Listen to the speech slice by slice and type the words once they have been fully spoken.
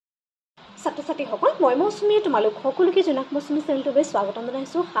ছাত্ৰ-ছাত্ৰী সকল মই মৌচুমী তোমালোক সকলোকে জনাক মৌচুমী চেনেলটোলৈ স্বাগতম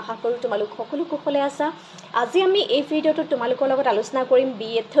জনাইছো আশা কৰো তোমালোক সকলো কুশলে আছা আজি আমি এই ভিডিঅ'টো তোমালোকৰ লগত আলোচনা কৰিম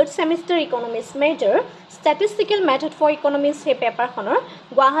BA 3rd semester economics major statistical method for economics হে পেপাৰখনৰ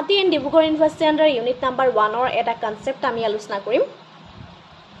Guwahati and Dibrugarh university under unit number 1 ৰ এটা কনসেপ্ট আমি আলোচনা কৰিম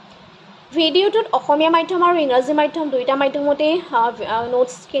ভিডিঅ'টোত অসমীয়া মাধ্যম আৰু ইংৰাজী মাধ্যম দুইটা মাধ্যমতে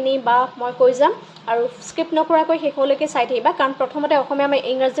নোটছ খিনি বা মই কৈ যাম আৰু স্ক্ৰিপ্ট নকৰাকৈ শেষলৈকে চাই থাকিবা কাৰণ প্ৰথমতে অসমীয়া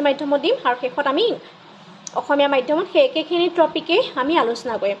ইংৰাজী মাধ্যমত দিম আৰু শেষত আমি অসমীয়া মাধ্যমত হেকেখিনি টপিকে আমি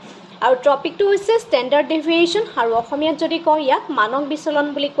আলোচনা কৰিম আৰু টপিকটো হৈছে ষ্টেণ্ডাৰ্ড ডেভিয়েশ্যন আৰু অসমীয়াত যদি কওঁ ইয়াক মানক বিচলন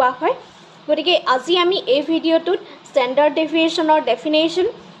বুলি কোৱা হয় গতিকে আজি আমি এই ভিডিঅ'টোত standard ডেভিয়েশ্যনৰ definition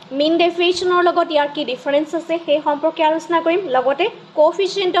mean deviation or logot ইয়াৰ কি ডিফাৰেন্স আছে সেই সম্পৰ্কে আলোচনা কৰিম লগতে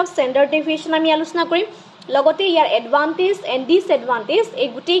কোএফিচিয়েন্ট অফ স্ট্যান্ডাৰ্ড ডেভিয়েশন আমি আলোচনা কৰিম লগতে ইয়াৰ এডভান্টেজ এণ্ড ডিসএডভান্টেজ এই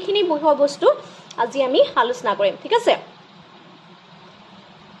গুটেইখিনি বিষয়বস্তু আজি আমি আলোচনা কৰিম ঠিক আছে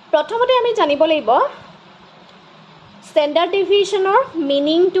প্ৰথমতে আমি জানিব লাগিব স্ট্যান্ডাৰ্ড ডেভিয়েশনৰ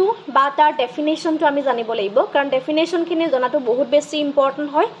মিনিংটো বা তাৰ ডেফিনেশনটো আমি জানিব লাগিব কাৰণ ডেফিনেশনখিনি জনাটো বহুত বেছি ইম্পৰ্টেন্ট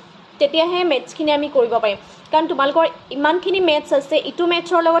হয় তেতিয়াহে মেথছখিনি আমি কৰিব পাৰিম কাৰণ তোমালোকৰ ইমানখিনি মেথছ আছে ইটো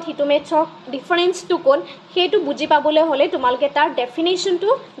মেথছৰ লগত হিটো মেথছৰ ডিফাৰেন্সটো কোন হেতু বুজি পাবলৈ হলে তোমালোকে তাৰ ডেফিনেশনটো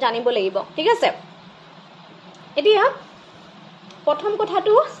জানিব লাগিব ঠিক আছে এতিয়া প্ৰথম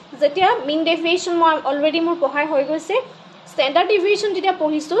কথাটো যেতিয়া মিন ডেভিয়েশ্যন মই অলৰেডি মোৰ পঢ়াই হৈ গৈছে ষ্টেণ্ডাৰ্ড ডেভিয়েশ্যন যেতিয়া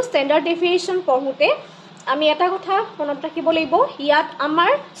পঢ়িছো ষ্টেণ্ডাৰ্ড ডেভিয়েশ্যন পঢ়োতে আমি এটা কথা মনত ৰাখিব লাগিব ইয়াত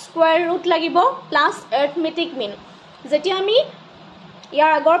আমাৰ স্কয়াৰ ৰুট লাগিব প্লাস এৰিথমেটিক মিন যেতিয়া আমি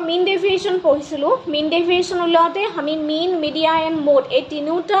ইয়াৰ আগৰ মিন ডেভিয়েশ্যন পঢ়িছিলো মিন ডেভিয়েশ্যন উলাওতে আমি মিন মিডিয়া এণ্ড মোড এই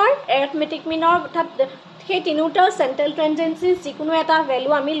তিনিটাৰ এৰিথমেটিক মিনৰ অৰ্থাৎ সেই তিনিটাৰ সেন্ট্ৰেল টেন্ডেন্সি যিকোনো এটা ভ্যালু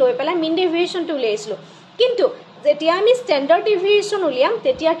আমি লৈ পেলাই মিন ডেভিয়েশ্যনটো উলিয়াইছিলো কিন্তু যেতিয়া আমি ষ্টেণ্ডাৰ্ড ডেভিয়েশ্যন উলিয়াম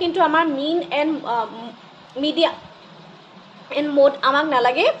তেতিয়া কিন্তু আমাৰ মিন এণ্ড মিডিয়া এণ্ড মোড আমাক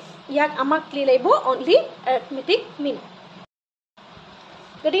নালাগে ইয়াক আমাক কি লাগিব অনলি এৰিথমেটিক মিন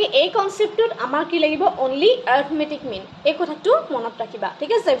গতি এই কনসেপ্টত আমাৰ কি লাগিব অনলি এৰিথমেটিক মিন এই কথাটো মনত ৰাখিবা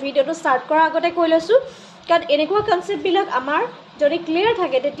ঠিক আছে ভিডিঅটো স্টাৰ্ট কৰাৰ আগতে কৈ লৈছো কাৰণ এনেকুৱা কনসেপ্ট বিলাক আমাৰ যদি ক্লিয়াৰ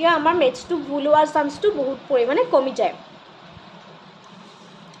থাকে তেতিয়া আমাৰ মেথছটো ভুল হোৱাৰ চান্সটো বহুত পৰিমাণে কমি যায়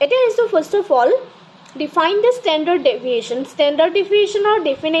এতিয়া is first of all define the standard deviation standard deviation or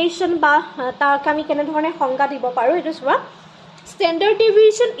definition বা তাক আমি কেনে ধৰণে সংজ্ঞা দিব পাৰো এটো চোৱা standard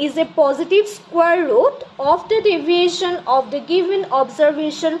deviation is a positive square root of the deviation of the given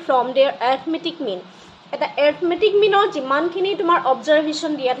observation from their arithmetic mean eta arithmetic mean or jimankhini tumar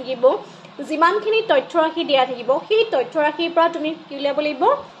observation dia thakibo jimankhini তথ্য ৰাখি দিয়া থাকিব সেই তথ্য ৰাখিৰ পৰা তুমি কি উলিয়াব লাগিব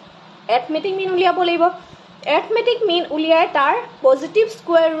arithmetic mean উলিয়াব লাগিব arithmetic mean উলিয়াই তাৰ positive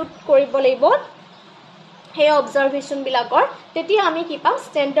square root কৰিব লাগিব হে অবজাৰভেশন বিলাকৰ তেতিয়া আমি কি পাম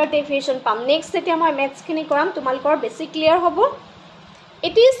স্ট্যান্ডাৰ্ড ডেভিয়েশ্যন পাম নেক্সট যেতিয়া মই মেথছ খিনি কৰাম তোমালোকৰ বেছি ক্লিয়াৰ হ'ব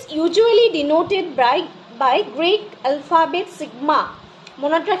it is usually denoted by Greek alphabet sigma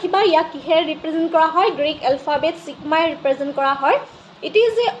মনত ৰাখিবা ইয়াক কিহে ৰিপ্ৰেজেন্ট কৰা হয় গ্ৰীক এলফাবেট সিগমাই ৰিপ্ৰেজেন্ট কৰা হয় it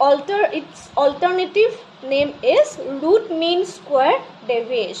is a it's alternative name is root mein square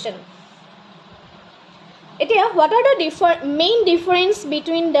ডেভিয়েশ্যন এতিয়া what are the main difference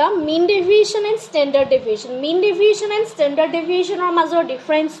between the mean deviation and standard deviation mean deviation and standard deviation or মাজৰ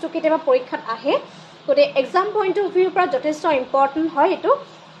difference to কেতিয়াবা পৰীক্ষাত আহে গতে exam point of view পৰা যথেষ্ট important হয় এটো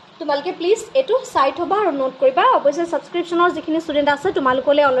তোমালকে প্লিজ এটো সাইট হবা আৰু নোট কৰিবা অৱশ্যে সাবস্ক্ৰিপচনৰ যিখিনি ষ্টুডেন্ট আছে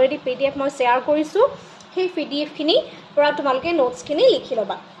তোমালকলে অলৰেডি PDF মই শেয়াৰ কৰিছো সেই PDF খিনি পৰা তোমালকে নোটছ খিনি লিখি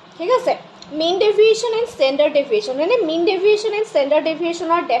লবা ঠিক আছে mean deviation and standard deviation মানে mean deviation and standard deviation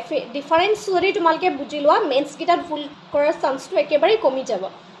or difference যদি তোমালকে বুজি লোৱা মেথছ কিটাত ভুল কৰাৰ চান্সটো একেবাৰে কমি যাব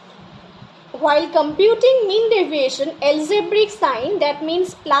while computing mean deviation algebraic sign that means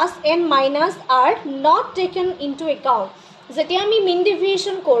plus and minus are not taken into account যেতিয়া আমি mean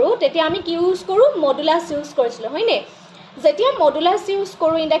deviation কৰো তেতিয়া আমি কি ইউজ কৰো মডুলাস ইউজ কৰিছিলো হয়নে যেতিয়া মডুলাস ইউজ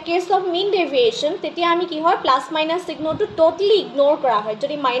কৰো in the case of mean deviation তেতিয়া আমি কি হয় প্লাস মাইনাস সিগনেলটো টোটালি ইগনোৰ কৰা হয়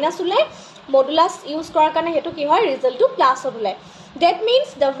যদি মাইনাস উলাই modulus use কৰাৰ কাৰণে হেতু কি হয় ৰিজাল্টটো প্লাস ওলাই that means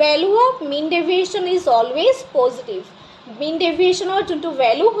the value of mean deviation is always positive mean deviation or যোনটো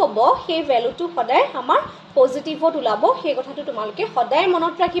ভ্যালু হ'ব সেই ভ্যালুটো সদায় আমাৰ পজিটিভত ওলাব সেই কথাটো তোমালকে সদায়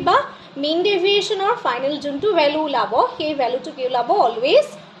মনত ৰাখিবা mean deviation or final যোনটো ভ্যালু ওলাব সেই ভ্যালুটো কি ওলাব always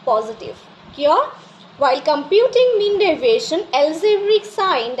positive কিয় while computing mean deviation algebraic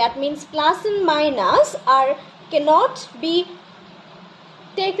sign that means plus and minus are cannot be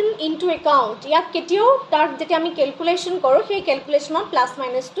taken into account ইয়াক কেতিয়াও তাৰ যেতিয়া আমি ক্যালকুলেশন কৰো সেই ক্যালকুলেশনত প্লাস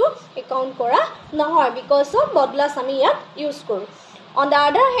মাইনাস টু একাউন্ট কৰা নহয় because of modulus আমি ইয়াক ইউজ কৰো on the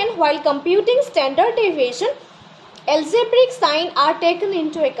other hand while computing standard deviation algebraic sign are taken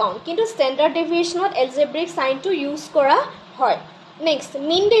into account কিন্তু standard deviation algebraic sign to use কৰা হয় Next,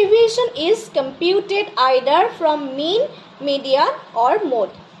 mean deviation is computed either from mean, median or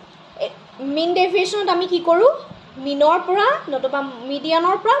mode. Mean deviation আমি কি কৰো মিনৰ পৰা নতুবা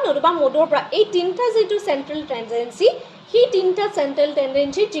মিডিয়ানৰ পৰা নতুবা মোডৰ পৰা এই তিনটা যেটো সেন্ট্ৰাল টেন্ডেন্সি হি তিনটা সেন্ট্ৰাল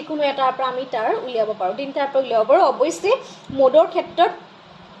টেন্ডেন্সি যিকোনো এটাৰ পৰা আমি তাৰ উলিয়াব পাৰো তিনটাৰ পৰা উলিয়াব পাৰো অৱশ্যে মোডৰ ক্ষেত্ৰত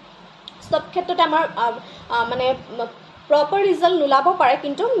সব ক্ষেত্ৰত আমাৰ মানে proper result নোলাব পাৰে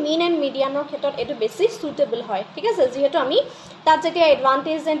কিন্তু mean and medianৰ ক্ষেত্ৰত এটো বেছি suitable হয় ঠিক আছে যেহেতু আমি তাত যেতিয়া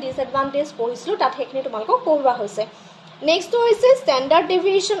advantage and disadvantage পঢ়িছিলো তাত হেখিনি তোমালক পঢ়োৱা হৈছে next হৈছে standard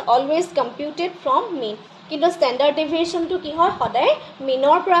deviation always computed from mean কিন্তু standard deviation to কি হয় সদায়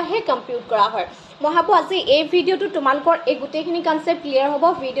meanৰ পৰাহে compute কৰা হয় মই ভাবো আজি এই ভিডিওটো তোমালকৰ এই গুটেখিনি কনসেপ্ট ক্লিয়াৰ হ'ব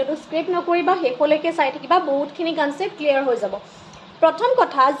ভিডিওটো স্ক্ৰিপ্ট নকৰিবা হেকলৈকে চাই থাকিবা বহুতখিনি কনসেপ্ট ক্লিয়াৰ হৈ যাব প্ৰথম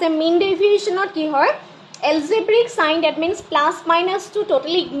কথা যে mean deviationত কি হয় algebraic sign that means plus minus to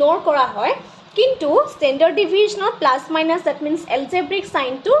totally ignore kora hoy kintu standard deviation of plus minus that means algebraic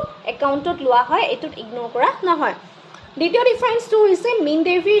sign to account ot lua hoy etut ignore kora na hoy দ্বিতীয় difference two হৈছে mean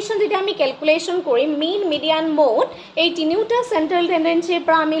deviation যেটা আমি calculation করি mean median mode এই তিনিটা central tendency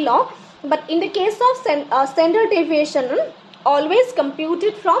পৰা আমি ল but in the case of standard deviation always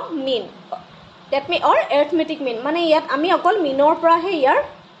computed from mean that mean or arithmetic mean মানে ইয়াত আমি অকল meanৰ পৰা হে ইয়াৰ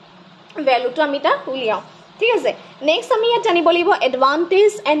value to amita uliao ঠিক আছে নেক্সট আমি ইয়াত জানিব লাগিব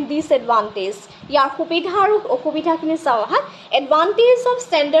এডভান্টেজ এন্ড ডিসএডভান্টেজ ইয়াৰ সুবিধা আৰু অসুবিধাখিনি চাও হা এডভান্টেজ অফ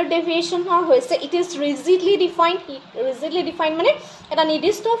স্ট্যান্ডাৰ্ড ডেভিয়েশন হৈছে ইট ইজ ৰিজিডলি ডিফাইন্ড মানে এটা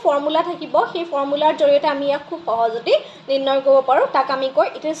নিৰ্দিষ্ট ফৰ্মুলা থাকিব সেই ফৰ্মুলাৰ জৰিয়তে আমি ইয়াক খুব সহজতে নিৰ্ণয় কৰিব পাৰো তাক আমি কয়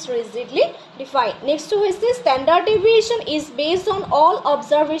ইট ইজ ৰিজিডলি ডিফাইন্ড নেক্সট হৈছে standard deviation is based on all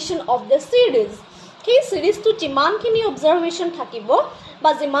observation of the series সেই সিরিজটো যিমানখিনি অবজারভেশন থাকিব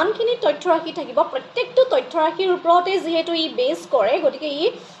বা যিমানখিনি তথ্য ৰাখি থাকিব প্ৰত্যেকটো তথ্য ৰাখিৰ ওপৰতে যেহেতু ই বেস কৰে গতিকে ই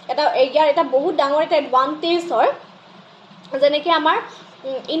এটা ইয়াৰ এটা বহুত ডাঙৰ এটা এডভান্টেজ হয় যেনেকৈ আমাৰ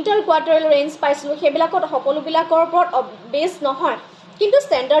ইন্টাৰ কোৱাৰ্টাৰেল ৰেঞ্জ পাইছিলো হেবিলাকত সকলোবিলাকৰ ওপৰত বেস নহয় কিন্তু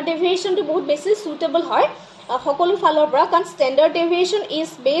স্ট্যান্ডাৰ্ড ডেভিয়েশনটো বহুত বেছি সুটেবল হয় সকলো ফালৰ পৰা কাৰণ standard deviation is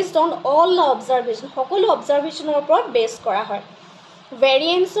based on all অবজাৰভেশন সকলো অবজাৰভেশনৰ ওপৰত বেস কৰা হয়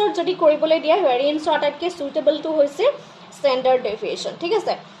ভেৰিয়েন্সৰ যদি কৰিবলৈ দিয়া ভেৰিয়েন্সৰ আটাইতকৈ সুটেবল টু হৈছে standard deviation ঠিক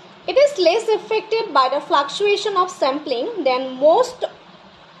আছে it is less affected by the fluctuation of sampling than most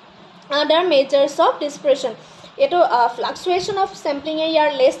other measures of dispersion eto fluctuation of sampling e yar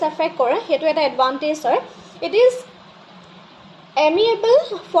less affect kore hetu eta advantage hoy it is amiable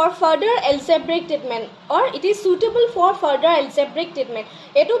for further algebraic treatment or it is suitable for further algebraic treatment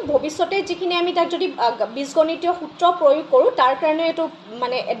etu bhobisote jikhini ami tak jodi bijgonitiyo sutro proyog koru tar karone etu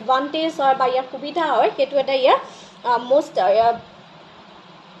mane advantage hoy ba yar subidha hoy hetu eta yar most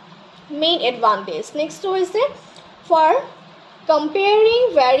main advantage next is for comparing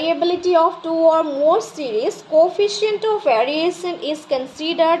variability of two or more series coefficient of variation is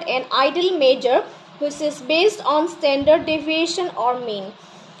considered an ideal measure which is based on standard deviation or mean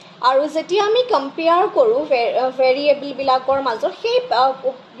aru jetia ami compare koru variable bilakor major he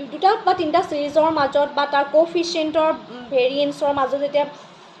duta ba tinta series or major ba tar coefficient or variance or major jetia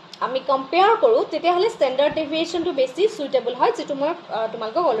আমি compare কৰো তেতিয়া হলে standard deviation two বেছি suitable হয় যেটো মই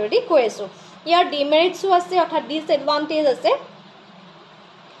তোমাক already কৈছো ইয়াৰ ডিমেৰিটস আছে অৰ্থাৎ ডিসএডভান্টেজ আছে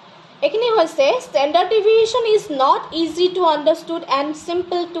এখিনি হৈছে standard deviation is not easy to understood and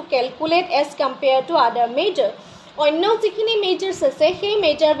simple to calculate as compare to other major অন্য যিখিনি মেজৰস আছে সেই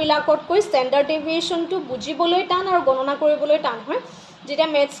মেজৰ বিলাকত কৈ স্ট্যান্ডাৰ্ড ডেভিয়েশন টু বুজিবলৈ টান আৰু গণনা কৰিবলৈ টান হয় যেটা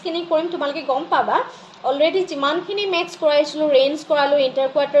ম্যাথছ খিনি কৰিম তোমালকে গম পাবা already jimankhini maths koraisilo range koralu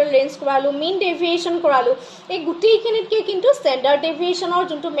interquartile range koralu mean deviation koralu ei guti khinitke kintu standard deviation or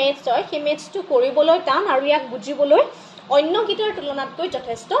juntu maths hoy he maths to koriboloi tan aru yak bujiboloi onno kitar tulonat koi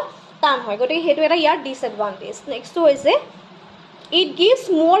jothesto tan hoy goti hetu eta yar disadvantage next hoise it gives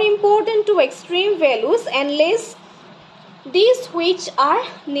more importance to extreme values and less these which are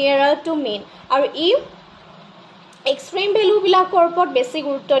nearer to mean aru if extreme value bilakor upor besi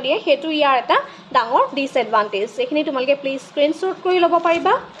gurutto die hetu yar eta dangor disadvantage ekhini tumalke please screenshot kori lobo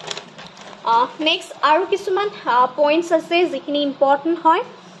pariba next aru kisuman points ase jekhini important hoy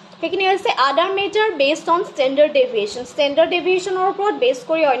ekhini ase other measure based on standard deviation or upor base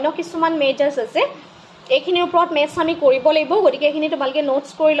kori onno kisuman measures ase ekhini upor maths ami koribo laibo gotike ekhini tumalke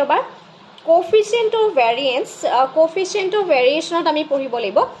notes kori loba coefficient of variation ami poribo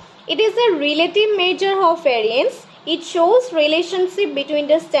laibo it is a relative measure of variance. It shows relationship between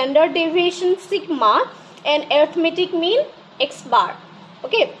the standard deviation sigma and arithmetic mean x bar.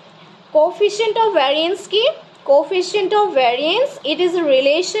 Okay. Coefficient of variance ki coefficient of variance it is a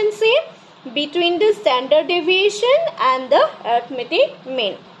relationship between the standard deviation and the arithmetic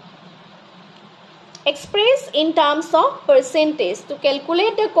mean. expressed in terms of percentage. To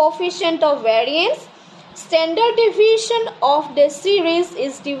calculate the coefficient of variance, standard deviation of the series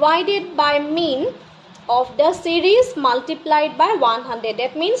is divided by mean of the series multiplied by 100.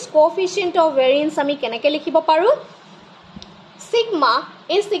 That means coefficient of variance ami keneke likhibo paru sigma.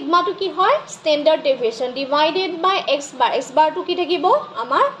 A sigma to ki hoy standard deviation divided by x bar to ki thakibo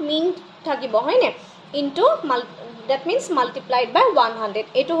amar mean thakibo hoy ne into that means multiplied by 100.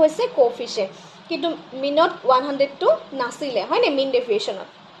 Eto hoise coefficient kintu minot 100 to nasile hoy ne mean deviation.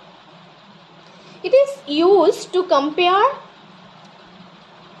 It is used to compare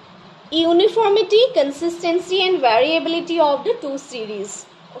uniformity, consistency and variability of the two series.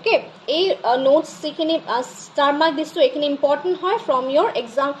 Okay, a notes ekhini star mark this to ekhini important hoy from your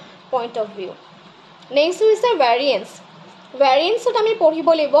exam point of view. Next is a variance. Variance ot ami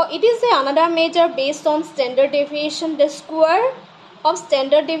poribo lebo. It is another measure based on standard deviation. The square of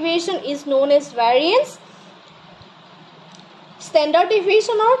standard deviation is known as variance. Standard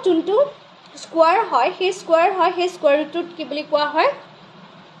deviation or juntu square hoy he square root ki boli koa hoy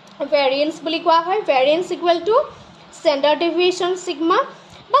variance boli koa hoy. Variance equal to standard deviation sigma.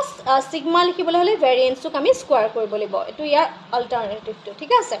 Bas sigma likhibole hole variance to ami square koribo lebo. Etu ya alternative to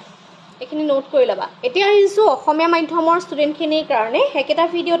thik ase ekhini note kori laba. Etia isu Ohomia Madhyamor student khini karone heketa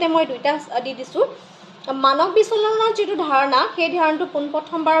video te moi duita di disu. মানক বিচলনৰ যেটো ধাৰণা সেই ধাৰণটো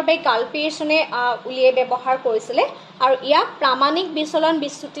পোনপ্ৰথমবাৰৰ বাবে Carl পিয়েৰ্সনে উলিয়াই ব্যৱহাৰ কৰিছিলে আৰু ইয়াক প্ৰামাণিক বিচলন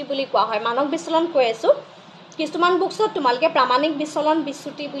বিচ্যুতি বুলি কোৱা হয়। মানক বিচলন কৈ আছো কিছুমান বুকছত তোমালকে প্ৰামাণিক বিচলন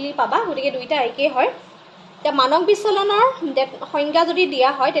বিচ্যুতি বুলি পাবা, গতিকে দুইটা একেই হয়। তে মানক বিচলনৰ সংজ্ঞা যদি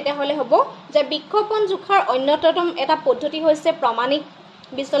দিয়া হয় তেতিয়া হলে হ'ব যে বিক্ষেপণ জোখাৰ অন্যতম এটা পদ্ধতি হৈছে প্ৰামাণিক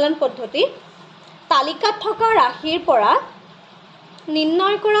বিচলন পদ্ধতি। তালিকাত থকা ৰাশিৰ পৰা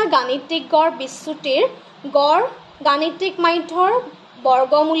নিৰ্ণয় কৰা গাণিতিক গড় বিচ্যুতিৰ গড় গাণিতিক মাধ্যৰ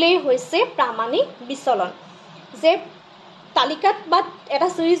বৰ্গমূলেই হৈছে প্ৰামাণিক বিচলন। যে তালিকাত বা এটা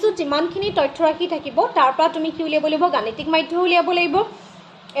সিৰিজত যিমানখিনি তথ্য ৰাখি থাকিব তাৰ পৰা তুমি কি উলিয়াব লাগিব গাণিতিক মাধ্য উলিয়াব লাগিব,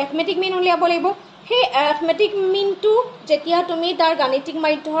 এথমেটিক মিন উলিয়াব লাগিব। সেই এথমেটিক মিনটো যেতিয়া তুমি তাৰ গাণিতিক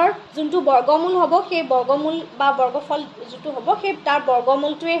মাধ্যৰ যোনটো বৰ্গমূল হ'ব সেই বৰ্গমূল বা বৰ্গফল যোনটো হ'ব সেই তাৰ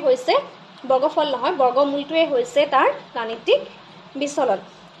বৰ্গমূলটোৱে হৈছে বৰ্গফল নহয় বৰ্গমূলটোৱে হৈছে তাৰ গাণিতিক বিচলন।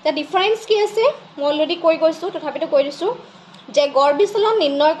 তা ডিফাৰেন্স কি আছে মই অলৰেডি কৈ গৈছো তথাপিতো কৈ দিছো যে গড় বিচলন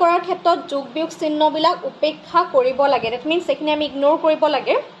নিৰ্ণয় কৰাৰ ক্ষেত্ৰত যোগ বিয়োগ চিহ্নবিলাক উপেক্ষা কৰিব লাগে। দ্যাট মিন্স এখিনি আমি ইগনোৰ কৰিব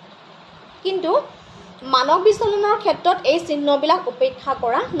লাগে, কিন্তু মানক বিচলনৰ ক্ষেত্ৰত এই চিহ্নবিলাক উপেক্ষা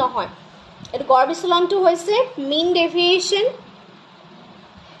কৰা নহয়। এটো গড় বিচলনটো হৈছে মিন ডেভিয়েশন,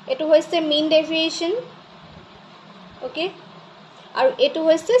 এটো হৈছে মিন ডেভিয়েশন, ওকে, আৰু এটো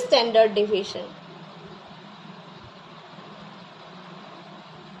হৈছে স্ট্যান্ডাৰ্ড ডেভিয়েশন।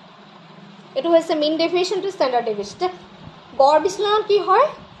 এটো হৈছে মিন ডেভিয়েশন টু স্ট্যান্ডাৰ্ড ডেভিয়েশন। গড় বিচলনত কি হয়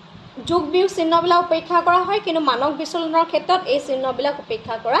যোগ বিয়োগ চিহ্নবিলাক উপেক্ষা কৰা হয়, কিন্তু মানক বিচলনৰ ক্ষেত্ৰত এই চিহ্নবিলাক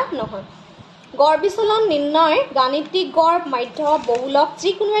উপেক্ষা কৰা নহয়। গড় বিচলন নিৰ্ণয় গাণিতিক গড় মাধ্য বহুলক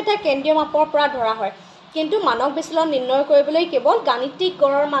যিকোনো এটা কেন্দ্ৰীয় মাপৰ পৰা ধৰা হয়, কিন্তু মানক বিচলন নিৰ্ণয় কৰিবলৈ কেৱল গাণিতিক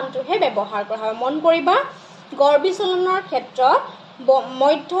গড়ৰ মানটোহে ব্যৱহাৰ কৰা হয়। মন কৰিবা গড় বিচলনৰ ক্ষেত্ৰত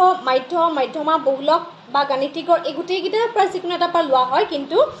মধ্যমা বহুলক বা গাণিতিক গড় এই গোটেইকেইটাৰ পৰা যিকোনো এটা পৰা লোৱা হয়,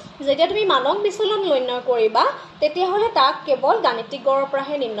 কিন্তু যেতিয়া তুমি মানক বিচলন নিৰ্ণয় কৰিবা তেতিয়াহ'লে তাক কেৱল গাণিতিক গড়ৰ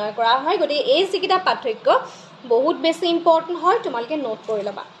পৰাহে নিৰ্ণয় কৰা হয়। গতিকে এই যিকেইটা পাৰ্থক্য বহুত বেছি ইম্পৰ্টেণ্ট হয়, তোমালোকে নোট কৰি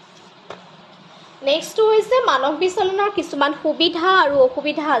ল'বা। নেক্সট হৈছে মানক বিচলনৰ কিছুমান সুবিধা আৰু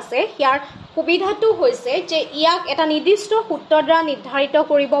অসুবিধা আছে। ইয়াৰ সুবিধাটো হৈছে যে ইয়াক এটা নিৰ্দিষ্ট সূত্ৰৰ দ্বাৰা নিৰ্ধাৰিত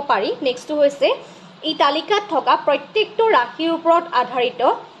কৰিব পাৰি। নেক্সট হৈছে এই তালিকাত থকা প্ৰত্যেকটো ৰাশিৰ ওপৰত আধাৰিত।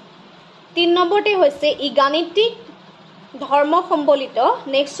 3 নম্বৰতে হৈছে ই গাণিতিক ধৰ্ম সম্বলিত।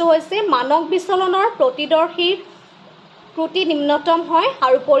 নেক্সট হৈছে মানক বিচলনৰ প্ৰতিদৰ্শীৰ ত্ৰুটি নিম্নতম হয়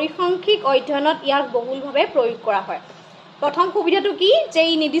আৰু পৰিসংখ্যিক অধ্যয়নত ইয়াক বহুলভাৱে প্ৰয়োগ কৰা হয়। প্ৰথম সুবিধাটো কি যে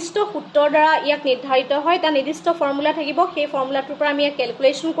ই নিৰ্দিষ্ট সূত্ৰৰ দ্বাৰা ইয়াক নিৰ্ধাৰিত হয়, এটা নিৰ্দিষ্ট ফৰ্মুলা থাকিব, সেই ফৰ্মুলাটোৰ পৰা আমি ইয়াক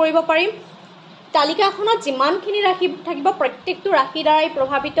ক্যালকুলেশন কৰিব পাৰিম। তালিকাখনত যিমানখিনি ৰাশি থাকিব প্ৰত্যেকটো ৰাশি দ্বাৰাই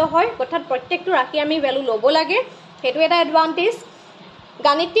প্ৰভাৱিত হয়, অৰ্থাৎ প্ৰত্যেকটো ৰাশি আমি ভ্যালু ল'ব লাগে, সেইটো এটা এডভান্টেজ।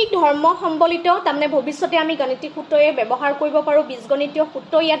 গাণিতিক ধৰ্ম সম্বলিত, তাৰমানে ভৱিষ্যতে আমি গাণিতিক সূত্ৰয়ে ব্যৱহাৰ কৰিব পাৰোঁ, বীজগণিতীয়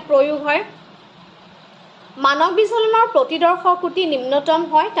সূত্ৰ ইয়াত প্ৰয়োগ হয়। মানক বিচলনৰ প্ৰতিদৰ্শ ত্ৰুটি নিম্নতম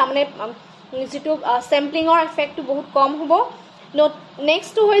হয়, তাৰমানে যেটো স্যাম্পলিঙৰ এফেক্টটো বহুত কম হ'ব।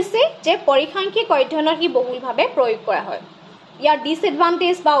 নেক্সট হৈছে যে পৰিসংখ্যিক অধ্যয়নত ই বহুলভাৱে প্ৰয়োগ কৰা হয়। ইয়াৰ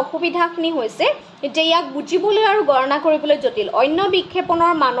ডিসএডভান্টেজ বা অসুবিধাখিনি হৈছে যে ইয়াক বুজিবলৈ আৰু গণনা কৰিবলৈ জটিল। অন্য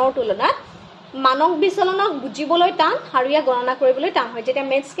বিক্ষেপণৰ মানৰ তুলনাত মানক বিচলনক বুজিবলৈ টান আৰু ইয়াক গণনা কৰিবলৈ টান হয়। যেতিয়া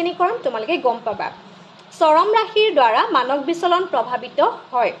মেথছখিনি কৰিম তোমালোকে গম পাবা। চৰম ৰাশিৰ দ্বাৰা মানক বিচলন প্ৰভাৱিত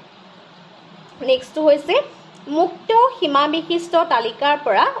হয়। নেক্সট হৈছে মুক্ত সীমা বিশিষ্ট তালিকাৰ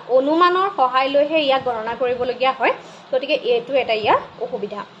পৰা অনুমানৰ সহায় লৈহে ইয়াক গণনা কৰিবলগীয়া হয় গতিকে এইটো এটা ইয়াৰ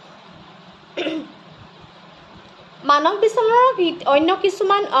অসুবিধা মানক বিচলনৰ অন্য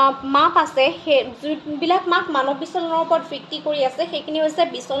কিছুমান মাপ আছে যিবিলাক মাপ মানক বিচলনৰ ওপৰত ভিত্তি কৰি আছে সেইখিনি হৈছে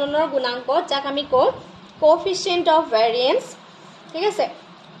বিচলনৰ গুণাংক যাক আমি কওঁ কোএফিচিয়েন্ট অফ ভেৰিয়েন্স ঠিক আছে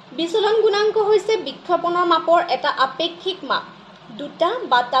বিচলন গুণাংক হৈছে বিক্ষেপণৰ মাপৰ এটা আপেক্ষিক মাপ দুটা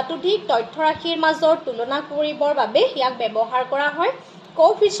বা তাতোধিক তথ্য ৰাশিৰ মাজৰ তুলনা কৰিবৰ বাবে ইয়াক ব্যৱহাৰ কৰা হয়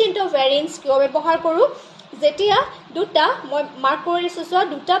কোএফিচিয়েন্ট অফ ভেৰিয়েন্স কিয় ব্যৱহাৰ কৰোঁ যেতিয়া দুটা মই মাৰ্ক কৰি দিছো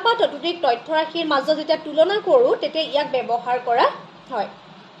দুটা বা তাতোধিক তথ্য ৰাশিৰ মাজত যেতিয়া তুলনা কৰোঁ তেতিয়া ইয়াক ব্যৱহাৰ কৰা হয়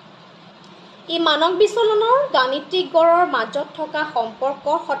ই মানক বিচলনৰ গাণিতিক গড়ৰ মাজত থকা সম্পৰ্ক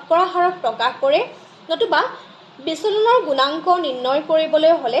শতকৰা হাৰত প্ৰকাশ কৰে নতুবা বিচলনৰ গুণাংক নিৰ্ণয়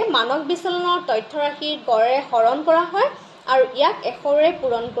কৰিবলৈ হলে মানক বিচলনৰ তথ্য ৰাশিৰ গড়ে হৰণ কৰা হয় আৰু ইয়াক 100ৰে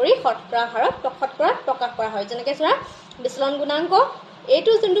পূৰণ কৰি শতকৰা হাৰত প্ৰকাশ কৰা হয় যেনেকৈ চোৱা বিচলন গুণাংক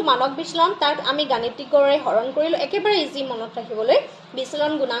এইটো যোনটো মানক বিচলন তাত আমি গাণিতিক গড়ৰে হৰণ কৰিলো একেবাৰে ইজি মনত ৰাখিবলৈ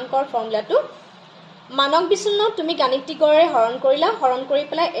বিচলন গুণাংকৰ ফৰ্মুলাটো মানক বিচলনত তুমি গাণিতিক গড়ৰে হৰণ কৰিলা হৰণ কৰি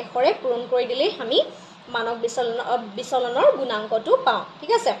পেলাই 100ৰে পূৰণ কৰি দিলে আমি মানক বিচলনৰ গুণাংকটো পাওঁ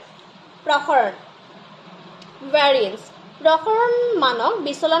ঠিক আছে প্ৰসাৰণ ভেৰিয়েন্স প্ৰসাৰণ মানক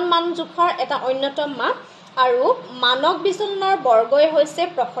বিচলন মান জোখৰ এটা অন্যতম মাপ আৰু মানক বিচলনৰ বৰ্গই হৈছে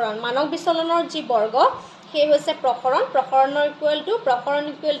প্ৰসাৰণ মানক বিচলনৰ যি বৰ্গ সেই হৈছে প্ৰসাৰণৰ equal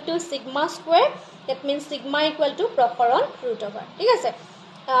to sigma square that means sigma equal to প্ৰসাৰণ root over ঠিক আছে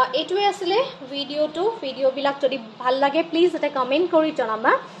এইটোৱে আছিল ভিডিও বিলাক যদি ভাল লাগে প্লিজ এটা কমেন্ট কৰি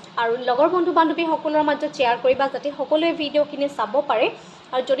জনাবা আৰু লগৰ বন্ধু বান্ধৱী সকলৰ মাজত শেয়াৰ কৰিবা যাতে সকলোৱে ভিডিওখিনি চাব পাৰে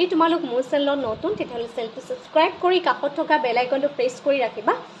আৰু যদি তোমালোক মোৰ চেনেলত নতুন তেতিয়াহ'লে চেনেলটো সাবস্ক্ৰাইব কৰি কাষত থকা বেল আইকনটো প্ৰেছ কৰি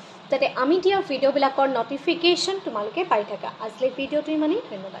ৰাখিবা যাতে আমি দিয়া ভিডিওবিলাকৰ নটিফিকেশন তোমালোকে পাই থাকা আজিলৈ ভিডিওটো ইমানেই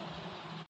ধন্যবাদ